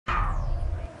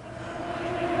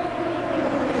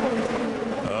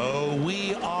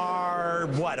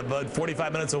about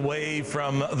 45 minutes away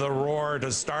from the Roar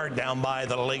to start down by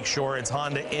the lakeshore. It's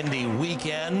Honda Indy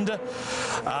weekend.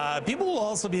 People will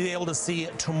also be able to see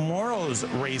tomorrow's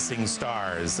racing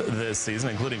stars this season,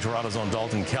 including Toronto's own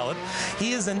Dalton Kellett.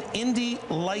 He is an Indy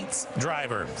Lights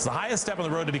driver. It's the highest step on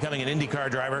the road to becoming an IndyCar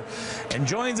driver, and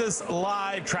joins us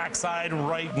live trackside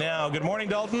right now. Good morning,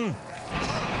 Dalton.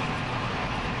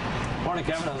 Morning,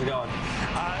 Kevin. How's it going?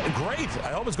 Great.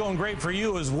 I hope it's going great for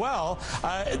you as well.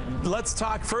 Let's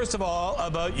talk first of all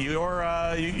about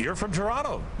you're from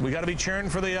Toronto. We got to be cheering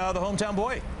for the hometown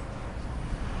boy.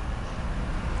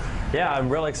 Yeah, I'm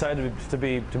really excited to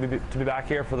be back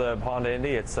here for the Honda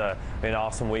Indy. It's been an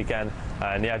awesome weekend,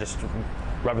 and yeah, just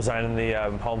representing the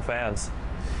home fans.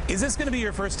 Is this going to be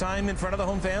your first time in front of the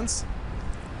home fans?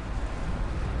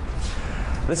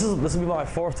 This will be my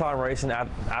fourth time racing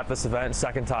at this event,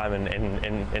 second time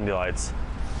in Indy Lights.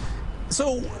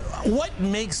 So what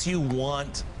makes you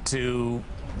want to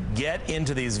get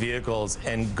into these vehicles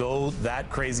and go that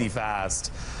crazy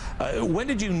fast? When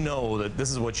did you know that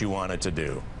this is what you wanted to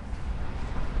do?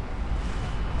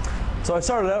 So I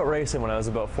started out racing when I was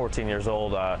about 14 years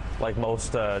old. Like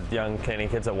most young Canadian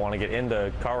kids that want to get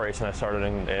into car racing, I started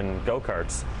in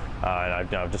go-karts. And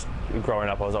just growing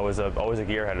up, I was always a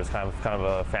gearhead. It was kind of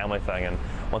a family thing. And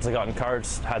once I got in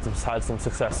karts, had some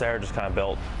success there. Just kind of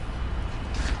built.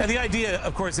 And the idea,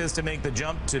 of course, is to make the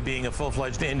jump to being a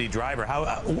full-fledged Indy driver.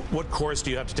 What course do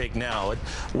you have to take now?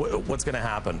 What's going to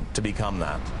happen to become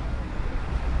that?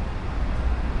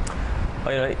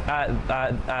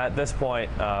 At this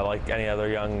point, like any other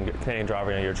young Canadian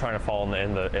driver, you're trying to follow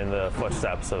in the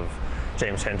footsteps of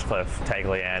James Hinchcliffe,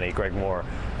 Tagliani, Greg Moore,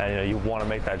 and you want to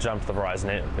make that jump to the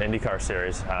Verizon IndyCar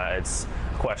Series. It's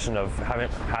a question of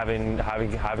having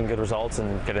good results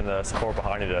and getting the support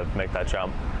behind you to make that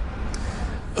jump.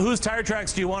 Whose tire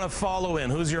tracks do you want to follow in?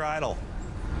 Who's your idol?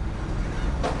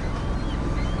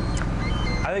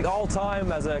 I think all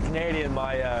time as a Canadian,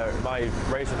 my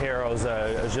racing hero is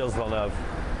Gilles Villeneuve.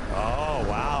 Oh,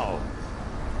 wow.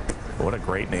 What a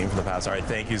great name for the past. All right,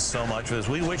 thank you so much for this.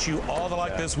 We wish you all the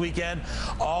luck this weekend.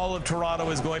 All of Toronto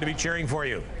is going to be cheering for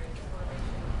you.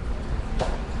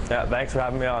 Yeah, thanks for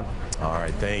having me on. All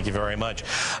right, thank you very much.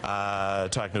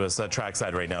 Talking to us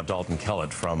trackside right now, Dalton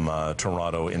Kellett from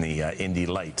Toronto in the Indy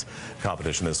Light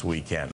competition this weekend.